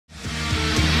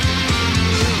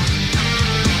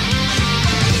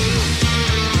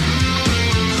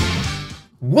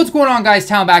What's going on, guys?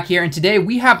 Talon back here, and today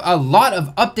we have a lot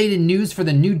of updated news for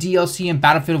the new DLC in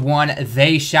Battlefield 1,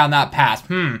 They Shall Not Pass.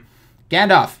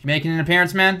 Gandalf, you making an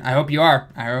appearance, man? I hope you are.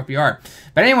 I hope you are.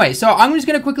 But anyway, so I'm just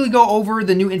going to quickly go over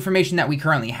the new information that we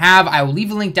currently have. I will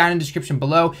leave a link down in the description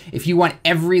below if you want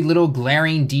every little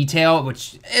glaring detail,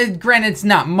 which, granted, it's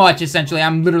not much, essentially.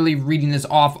 I'm literally reading this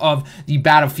off of the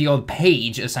Battlefield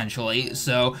page, essentially.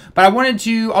 So, but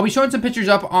I'll be showing some pictures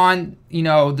up on,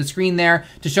 the screen there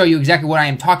to show you exactly what I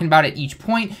am talking about at each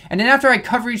point. And then after I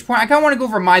cover each point, I kind of want to go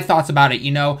over my thoughts about it,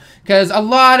 because a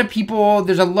lot of people,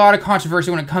 there's a lot of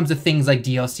controversy when it comes to things like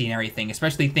DLC and everything,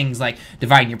 especially things like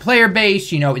dividing your player base.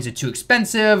 Is it too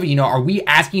expensive? Are we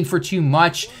asking for too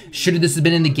much? Should this have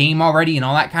been in the game already and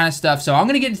all that kind of stuff? So I'm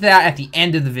going to get into that at the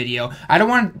end of the video.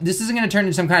 This isn't going to turn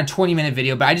into some kind of 20-minute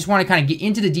video, but I just want to kind of get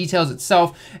into the details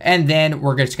itself, and then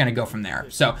we're just going to go from there.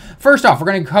 So first off, we're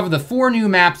going to cover the 4 new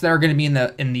maps that are going to be in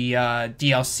the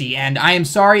DLC, and I am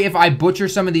sorry if I butcher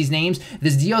some of these names.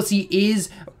 This DLC is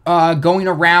going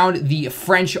around the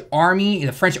French army.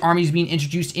 The French army is being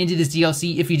introduced into this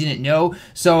DLC, if you didn't know.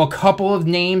 So a couple of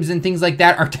names and things like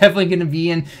that are definitely going to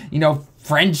be in,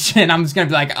 French, and I'm just going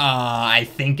to be like, I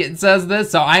think it says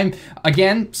this. So I'm,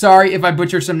 again, sorry if I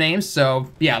butcher some names. So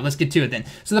yeah, let's get to it then.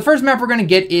 So the first map we're going to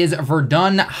get is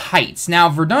Verdun Heights. Now,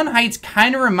 Verdun Heights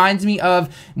kind of reminds me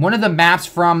of one of the maps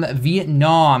from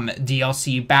Vietnam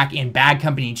DLC back in Bad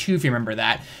Company 2, if you remember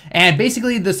that. And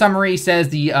basically, the summary says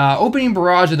the opening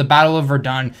barrage of the Battle of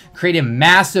Verdun created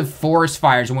massive forest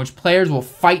fires in which players will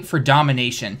fight for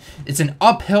domination. It's an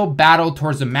uphill battle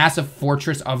towards the massive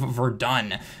fortress of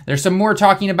Verdun. There's some more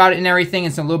talking about it and everything,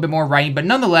 and some a little bit more writing, but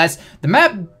nonetheless, the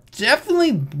map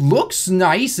definitely looks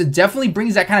nice. It definitely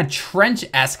brings that kind of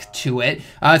trench-esque to it.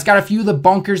 It's got a few of the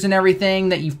bunkers and everything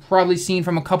that you've probably seen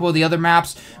from a couple of the other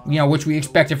maps, which we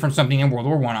expected from something in World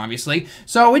War I, obviously.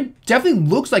 So it definitely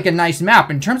looks like a nice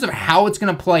map. In terms of how it's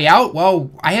going to play out,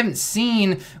 well, I haven't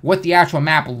seen what the actual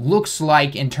map looks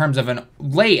like in terms of an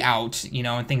layout,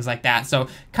 and things like that. So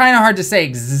kind of hard to say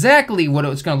exactly what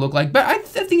it's going to look like, but I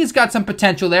think it's got some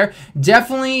potential there.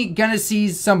 Definitely going to see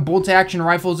some bolt-action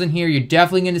rifles in here. You're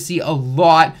definitely going to see a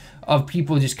lot of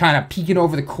people just kind of peeking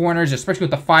over the corners, especially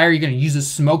with the fire. You're going to use the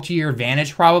smoke to your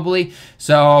advantage, probably.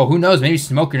 So who knows? Maybe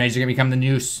smoke grenades are going to become the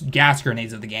new gas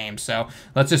grenades of the game. So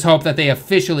let's just hope that they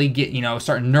officially get,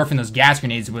 start nerfing those gas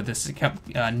grenades with this new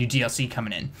DLC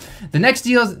coming in. The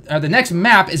next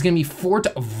map is going to be Fort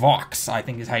Vaux, I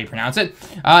think is how you pronounce it.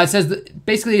 It says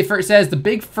basically it says the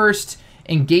big first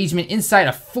engagement inside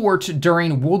a fort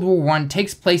during World War I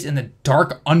takes place in the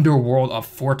dark underworld of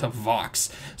Fort Vaux.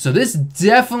 So this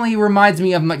definitely reminds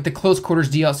me of like the Close Quarters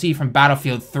DLC from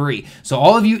Battlefield 3. So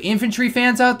all of you infantry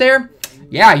fans out there,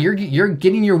 yeah, you're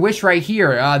getting your wish right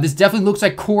here. This definitely looks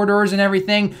like corridors and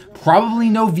everything. Probably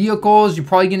no vehicles. You're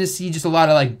probably going to see just a lot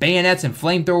of like bayonets and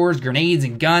flamethrowers, grenades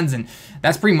and guns, and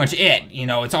that's pretty much it.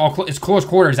 It's close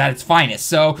quarters at its finest.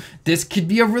 So this could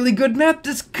be a really good map.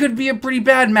 This could be a pretty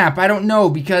bad map. I don't know,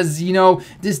 because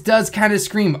this does kind of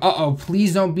scream,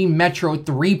 please don't be Metro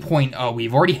 3.0.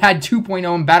 We've already had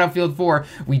 2.0 in Battlefield 4.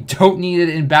 We don't need it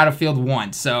in Battlefield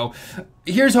 1. So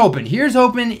here's hoping. Here's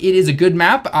hoping it is a good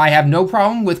map. I have no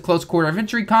problem with close quarter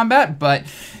infantry combat, but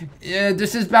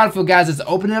this is Battlefield, guys. Let's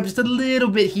open it up just a little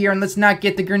bit here, and let's not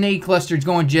get the grenade clusters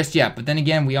going just yet. But then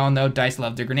again, we all know DICE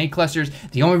love their grenade clusters.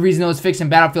 The only reason it was fixed in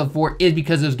Battlefield 4 is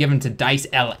because it was given to DICE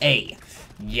LA.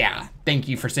 Yeah, thank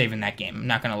you for saving that game. I'm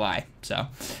not going to lie. So,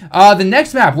 the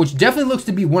next map, which definitely looks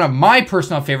to be one of my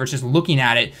personal favorites, just looking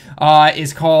at it,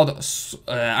 is called,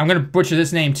 I'm going to butcher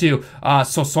this name too,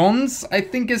 Soissons, I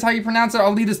think is how you pronounce it.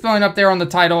 I'll leave the spelling up there on the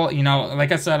title.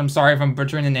 Like I said, I'm sorry if I'm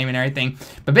butchering the name and everything.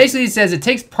 But basically it says it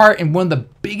takes part in one of the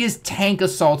biggest tank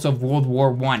assaults of World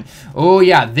War I. Oh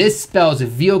yeah, this spells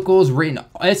vehicles written,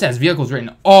 it says vehicles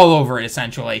written all over it,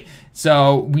 essentially.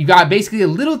 So we've got basically a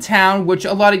little town, which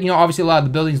a lot of, obviously a lot of the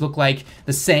buildings look like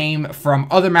the same from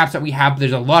other maps that we have.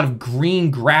 There's a lot of green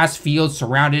grass fields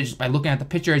surrounded just by looking at the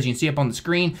picture, as you can see up on the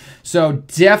screen. So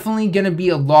definitely going to be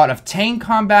a lot of tank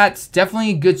combats,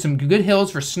 definitely some good hills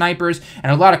for snipers,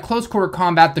 and a lot of close quarter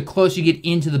combat the closer you get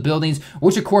into the buildings,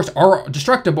 which of course are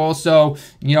destructible. So,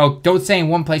 don't stay in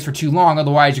one place for too long,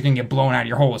 otherwise you're going to get blown out of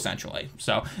your hole, essentially.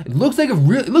 So it looks like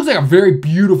a very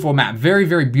beautiful map, very,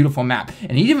 very beautiful map.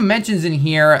 And he even mentions in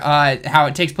here how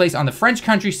it takes place on the French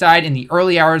countryside in the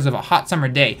early hours of a hot summer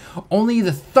day. Only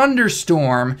the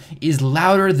thunderstorm is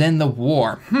louder than the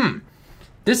war.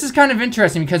 This is kind of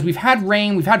interesting because we've had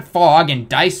rain, we've had fog, and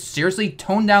DICE seriously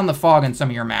toned down the fog on some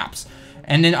of your maps.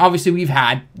 And then obviously we've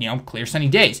had, clear sunny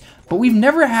days. But we've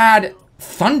never had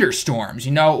thunderstorms.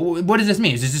 You know, what does this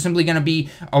mean? Is this just simply going to be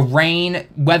a rain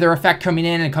weather effect coming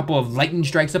in and a couple of lightning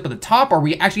strikes up at the top? Or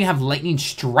we actually have lightning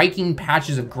striking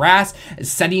patches of grass,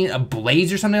 setting a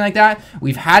blaze or something like that?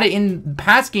 We've had it in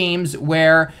past games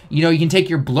where, you know, you can take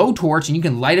your blowtorch and you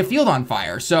can light a field on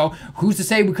fire. So who's to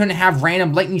say we couldn't have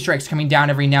random lightning strikes coming down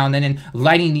every now and then and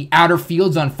lighting the outer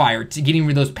fields on fire, to getting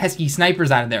rid of those pesky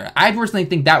snipers out of there? I personally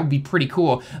think that would be pretty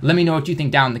cool. Let me know what you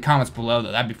think down in the comments below,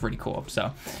 though. That'd be pretty cool.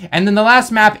 So, and then the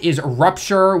last map is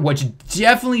Rupture, which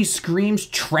definitely screams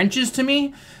trenches to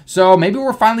me. So maybe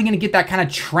we're finally going to get that kind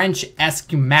of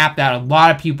trench-esque map that a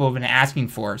lot of people have been asking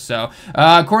for. So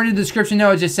according to the description,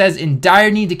 though, it just says, in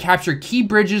dire need to capture key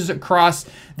bridges across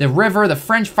the river, the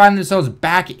French find themselves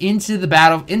back into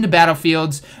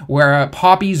battlefields where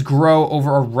poppies grow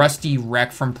over a rusty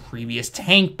wreck from previous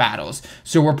tank battles.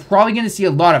 So we're probably going to see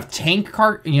a lot of tank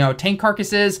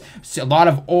carcasses, a lot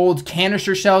of old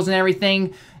canister shells and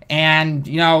everything. And,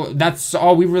 you know, that's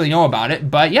all we really know about it.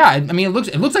 But yeah, I mean, it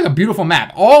looks like a beautiful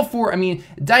map. I mean,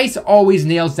 DICE always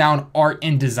nails down art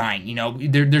and design. You know,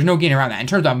 there's no getting around that. In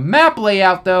terms of map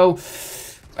layout, though,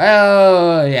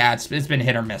 yeah, it's been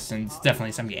hit or miss, and it's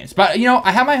definitely some games. But, you know,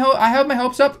 I have my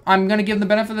hopes up. I'm going to give them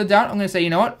the benefit of the doubt. I'm going to say, you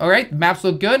know what? All right, the maps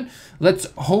look good. Let's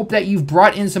hope that you've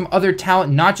brought in some other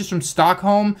talent, not just from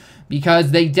Stockholm,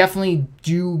 because they definitely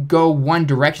do go one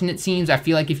direction, it seems. I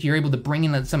feel like if you're able to bring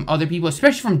in some other people,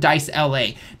 especially from DICE LA.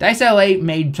 DICE LA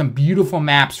made some beautiful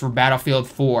maps for Battlefield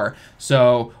 4,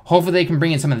 so hopefully they can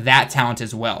bring in some of that talent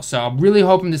as well. So I'm really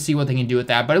hoping to see what they can do with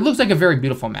that, but it looks like a very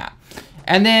beautiful map.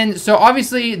 And then, so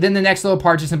obviously, then the next little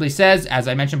part just simply says, as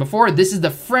I mentioned before, this is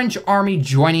the French army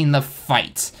joining the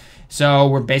fight. So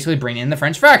we're basically bringing in the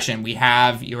French faction. You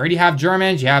already have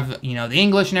Germans, you have, you know, the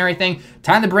English and everything.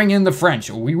 Time to bring in the French.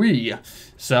 Oui, oui.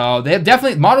 So they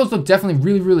have models look definitely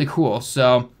really, really cool.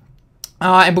 So,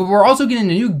 but we're also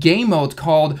getting a new game mode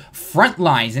called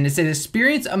Frontlines, and it says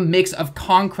experience a mix of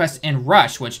conquest and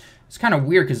rush, which is kind of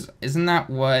weird because isn't that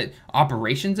what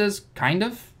Operations is, kind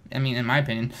of? I mean, in my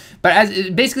opinion. But as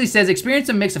it basically says, experience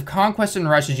a mix of conquest and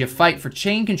rush as you fight for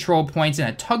chain control points in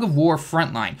a tug-of-war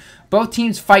frontline. Both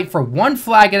teams fight for one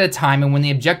flag at a time, and when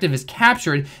the objective is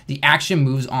captured, the action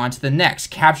moves on to the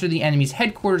next. Capture the enemy's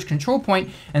headquarters control point,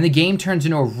 and the game turns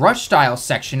into a rush-style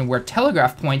section where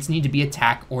telegraph points need to be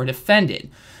attacked or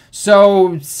defended.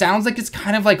 So, sounds like it's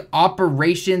kind of like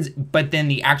Operations, but then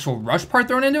the actual rush part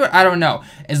thrown into it? I don't know.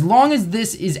 As long as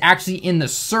this is actually in the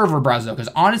server browser, though,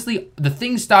 because honestly, the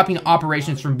thing stopping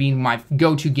Operations from being my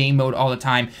go-to game mode all the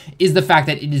time is the fact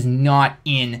that it is not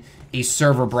in a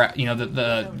server, you know,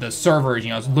 the servers,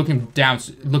 you know, it's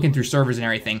looking through servers and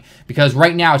everything, because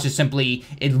right now it's just simply,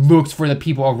 it looks for the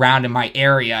people around in my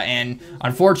area, and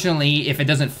unfortunately, if it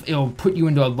doesn't, it'll put you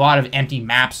into a lot of empty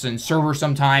maps and servers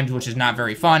sometimes, which is not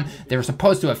very fun. They were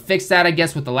supposed to have fixed that, I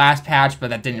guess, with the last patch, but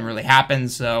that didn't really happen,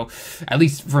 so, at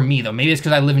least for me, though. Maybe it's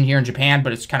because I live in here in Japan,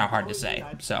 but it's kind of hard to say,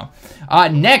 so.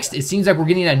 Next, it seems like we're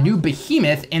getting a new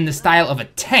behemoth in the style of a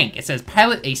tank. It says,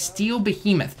 pilot a steel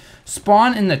behemoth.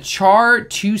 Spawn in the Char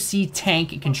 2C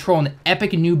tank and control an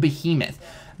epic new behemoth.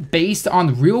 Based on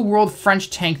the real-world French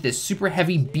tank, this super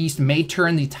heavy beast may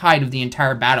turn the tide of the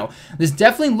entire battle. This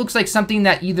definitely looks like something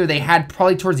that either they had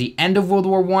probably towards the end of World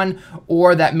War I,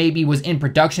 or that maybe was in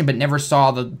production but never saw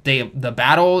the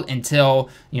battle until,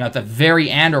 you know, at the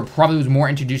very end, or probably was more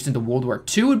introduced into World War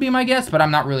II would be my guess, but I'm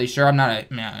not really sure. I'm not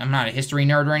a history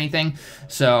nerd or anything.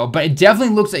 So, but it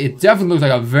definitely looks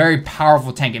like a very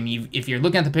powerful tank. I mean, if you're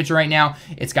looking at the picture right now,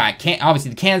 it's got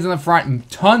obviously the cannons on the front and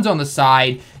tons on the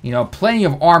side. You know, plenty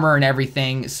of armor and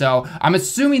everything. So I'm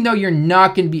assuming, though, you're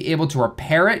not going to be able to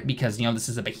repair it because, you know, this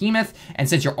is a behemoth, and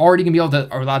since you're already going to be able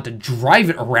to, or allowed to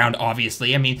drive it around,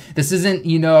 obviously. I mean, this isn't,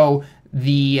 you know,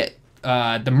 the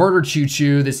murder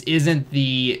choo-choo. This isn't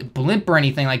the blimp or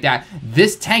anything like that.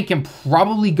 This tank can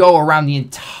probably go around the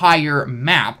entire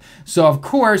map. So of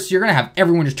course you're gonna have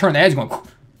everyone just turn their heads going,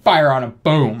 fire on a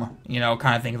boom, you know,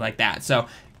 kind of things like that. So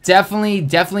definitely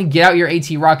get out your AT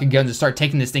rocket guns and start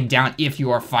taking this thing down if you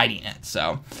are fighting it.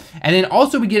 So, and then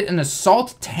also we get an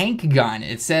assault tank gun.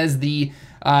 It says the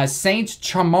Saint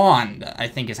Chamond, I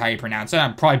think is how you pronounce it.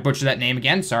 I'll probably butcher that name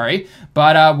again, sorry.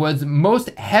 But was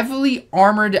most heavily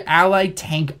armored allied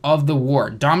tank of the war.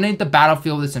 Dominate the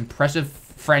battlefield with this impressive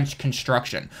French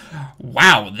construction.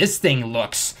 Wow, this thing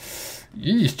looks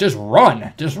Yeesh, just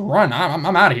run.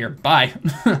 I'm out of here. Bye.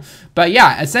 But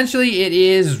yeah, essentially it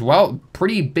is, well,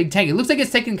 pretty big tank. It looks like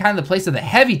it's taking kind of the place of the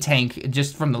heavy tank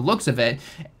just from the looks of it.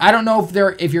 I don't know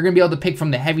if you're gonna be able to pick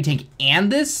from the heavy tank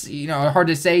and this. You know, hard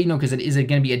to say. You know, because it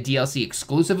gonna be a DLC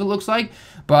exclusive. It looks like,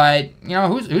 but you know,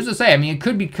 who's to say? I mean, it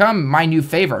could become my new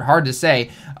favorite. Hard to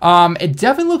say. It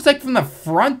definitely looks like from the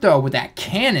front though, with that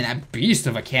cannon, that beast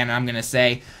of a cannon, I'm gonna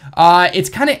say, it's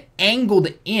kind of angled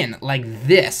in like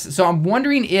this. So I'm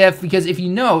wondering because if you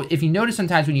notice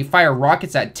sometimes when you fire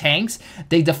rockets at tanks,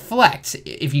 they deflect.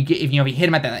 If you hit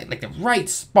them at that like the right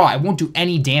spot, it won't do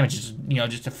any damage.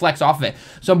 Just deflects off of it.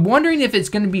 So I'm wondering if it's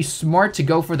going to be smart to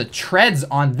go for the treads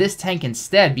on this tank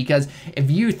instead, because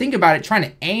if you think about it, trying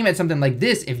to aim at something like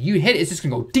this, if you hit it, it's just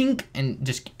going to go dink and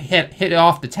just hit it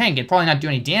off the tank and probably not do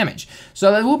any damage.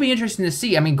 So that will be interesting to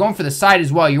see. I mean, going for the side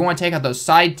as well, you want to take out those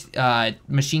side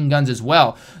machine guns as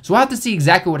well. So we'll have to see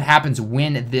exactly what happens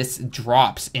when this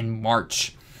drops in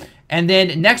March. And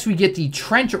then next we get the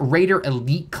Trench Raider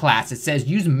Elite class. It says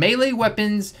use melee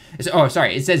weapons. It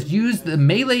says use the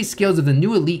melee skills of the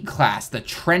new elite class, the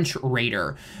Trench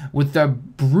Raider, with the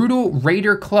brutal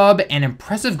Raider club and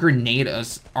impressive grenade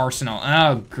arsenal.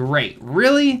 Oh, great.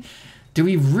 Really? Do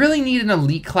we really need an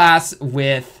elite class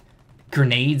with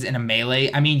grenades and a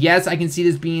melee? I mean, yes, I can see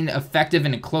this being effective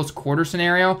in a close quarter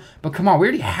scenario, but come on, we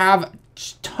already have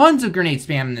tons of grenade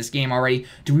spam in this game already.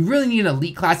 Do we really need an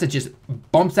elite class that just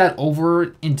bumps that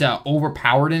over into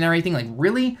overpowered and everything? Like,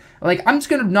 really? Like, I'm just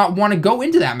gonna not want to go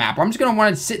into that map. I'm just gonna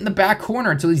want to sit in the back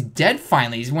corner until he's dead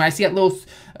finally. When I see that little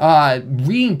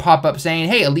reading pop up saying,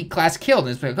 hey, elite class killed,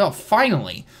 and it's like, oh,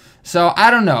 finally. So, I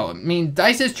don't know. I mean,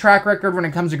 DICE's track record when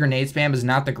it comes to grenade spam is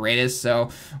not the greatest, so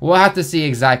we'll have to see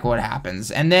exactly what happens.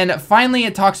 And then, finally,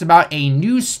 it talks about a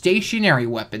new stationary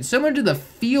weapon, similar to the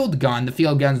field gun. The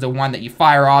field gun's the one that you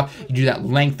fire off. You do that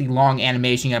lengthy, long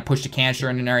animation. You gotta push the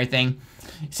canister in and everything.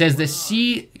 It says the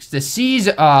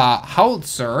Siege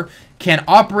Howitzer can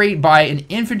operate by an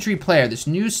infantry player. This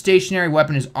new stationary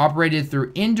weapon is operated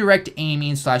through indirect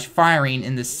aiming / firing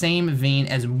in the same vein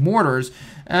as mortars.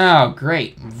 Oh,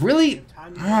 great. Really?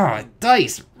 Oh,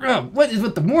 DICE. What is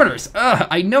with the mortars?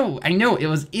 I know. It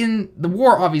was in the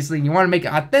war, obviously, and you want to make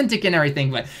it authentic and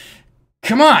everything, but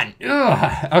come on.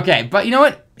 Okay, but you know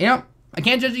what? I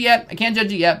can't judge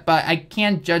it yet. But I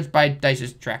can judge by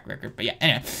DICE's track record. But yeah,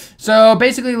 anyway. So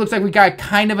basically, it looks like we got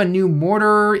kind of a new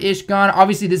mortar-ish gun.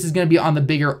 Obviously, this is going to be on the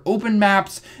bigger open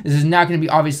maps. This is not going to be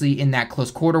obviously in that close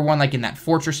quarter one, like in that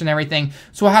fortress and everything.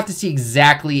 So we'll have to see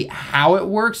exactly how it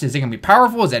works. Is it going to be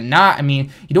powerful? Is it not? I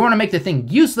mean, you don't want to make the thing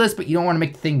useless, but you don't want to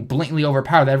make the thing blatantly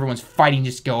overpowered that everyone's fighting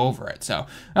just to go over it. So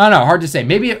I don't know. Hard to say.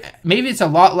 Maybe it's a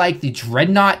lot like the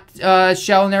Dreadnought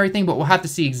shell and everything, but we'll have to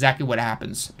see exactly what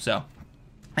happens. So.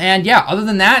 And yeah, other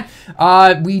than that,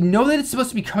 we know that it's supposed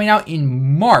to be coming out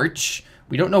in March.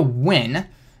 We don't know when.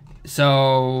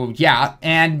 So yeah,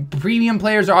 and premium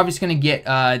players are obviously going to get,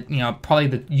 probably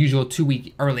the usual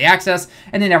 2-week early access,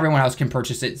 and then everyone else can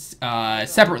purchase it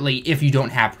separately if you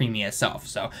don't have premium itself.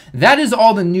 So that is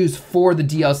all the news for the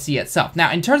DLC itself.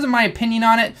 Now, in terms of my opinion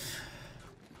on it,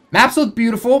 maps look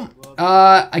beautiful.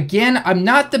 Again, I'm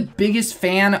not the biggest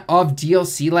fan of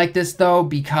DLC like this though,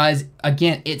 because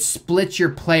again, it splits your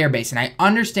player base, and I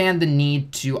understand the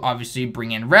need to obviously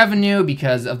bring in revenue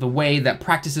because of the way that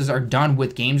practices are done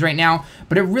with games right now,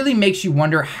 but it really makes you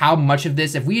wonder how much of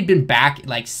this, if we had been back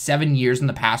like 7 years in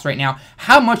the past right now,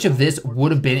 how much of this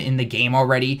would have been in the game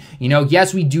already.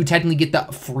 Yes, we do technically get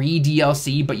the free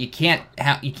DLC, but you can't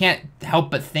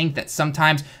help but think that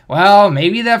sometimes, well,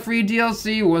 maybe that free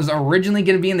DLC was originally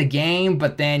going to be in the game,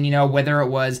 but then, whether it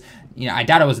was, I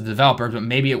doubt it was the developers, but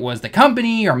maybe it was the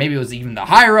company, or maybe it was even the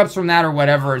higher-ups from that or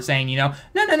whatever, saying, no,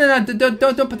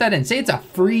 don't put that in. Say it's a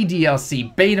free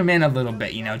DLC, bait them in a little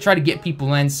bit, try to get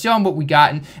people in, show them what we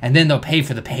got, and then they'll pay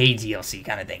for the paid DLC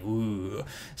kind of thing. Ooh.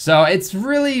 So it's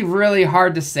really, really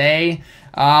hard to say.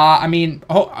 I mean,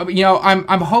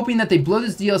 I'm hoping that they blow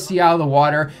this DLC out of the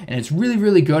water, and it's really,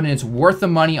 really good, and it's worth the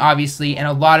money, obviously, and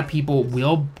a lot of people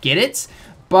will get it.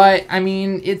 But, I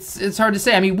mean, it's hard to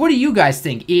say. I mean, what do you guys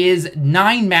think? Is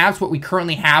 9 maps what we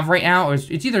currently have right now? Or it's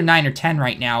either 9 or 10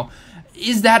 right now.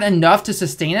 Is that enough to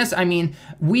sustain us? I mean,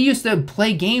 we used to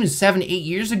play games 7, 8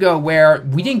 years ago where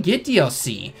we didn't get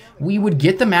DLC. We would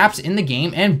get the maps in the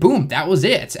game, and boom, that was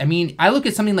it. I mean, I look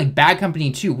at something like Bad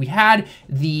Company 2. We had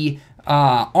the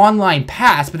online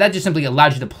pass, but that just simply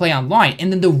allowed you to play online,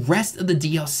 and then the rest of the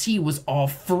DLC was all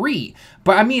free.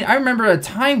 But I mean, I remember a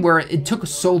time where it took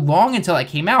so long until that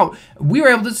came out. We were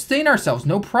able to sustain ourselves,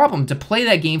 no problem, to play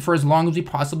that game for as long as we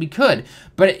possibly could.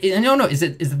 But I don't know, is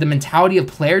it the mentality of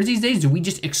players these days? Do we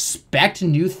just expect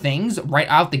new things right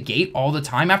out the gate all the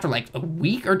time after like a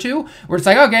week or two? Where it's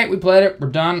like, okay, we played it, we're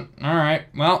done. All right,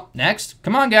 well, next.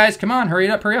 Come on, guys, come on, hurry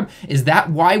up, hurry up. Is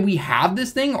that why we have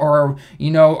this thing? Or,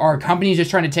 you know, are companies just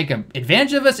trying to take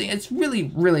advantage of us? It's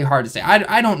really, really hard to say.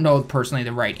 I don't know personally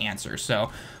the right answer,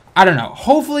 so I don't know.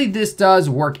 Hopefully this does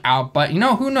work out, but you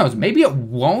know, who knows? Maybe it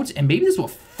won't, and maybe this will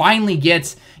finally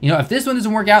get, you know, if this one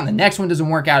doesn't work out and the next one doesn't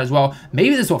work out as well,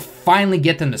 maybe this will finally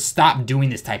get them to stop doing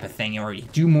this type of thing or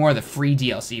do more of the free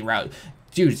DLC route.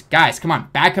 Dudes, guys, come on,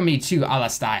 Bad Company 2 a la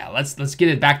style. Let's get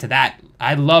it back to that.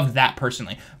 I loved that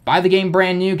personally. Buy the game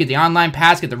brand new, get the online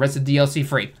pass, get the rest of the DLC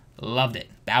free. Loved it.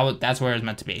 That's where it was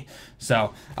meant to be.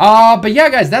 So, but yeah,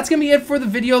 guys, that's gonna be it for the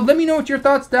video. Let me know what your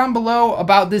thoughts down below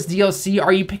about this DLC.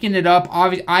 Are you picking it up?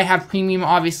 I have premium,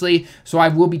 obviously, so I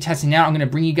will be testing it out. I'm gonna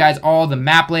bring you guys all the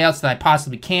map layouts that I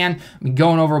possibly can. I'm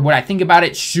going over what I think about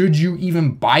it. Should you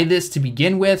even buy this to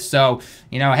begin with? So,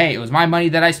 you know, hey, it was my money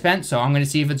that I spent, so I'm gonna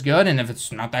see if it's good. And if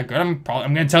it's not that good, I'm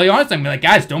gonna tell you honestly. I'm gonna be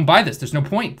like, guys, don't buy this. There's no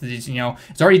point. You know,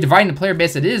 it's already dividing the player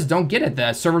base. It is. Don't get it.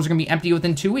 The servers are gonna be empty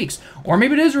within 2 weeks, or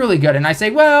maybe it is really good. And I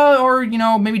say, well, or you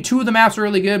know, maybe 2 of the maps are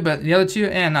really good, but the other 2,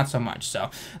 not so much.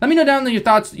 So let me know down your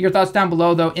thoughts down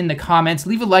below though in the comments.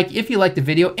 Leave a like if you liked the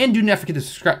video, and do not forget to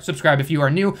subscribe if you are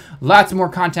new. Lots of more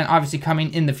content obviously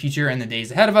coming in the future and the days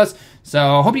ahead of us.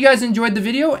 So hope you guys enjoyed the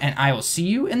video, and I will see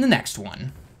you in the next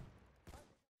one.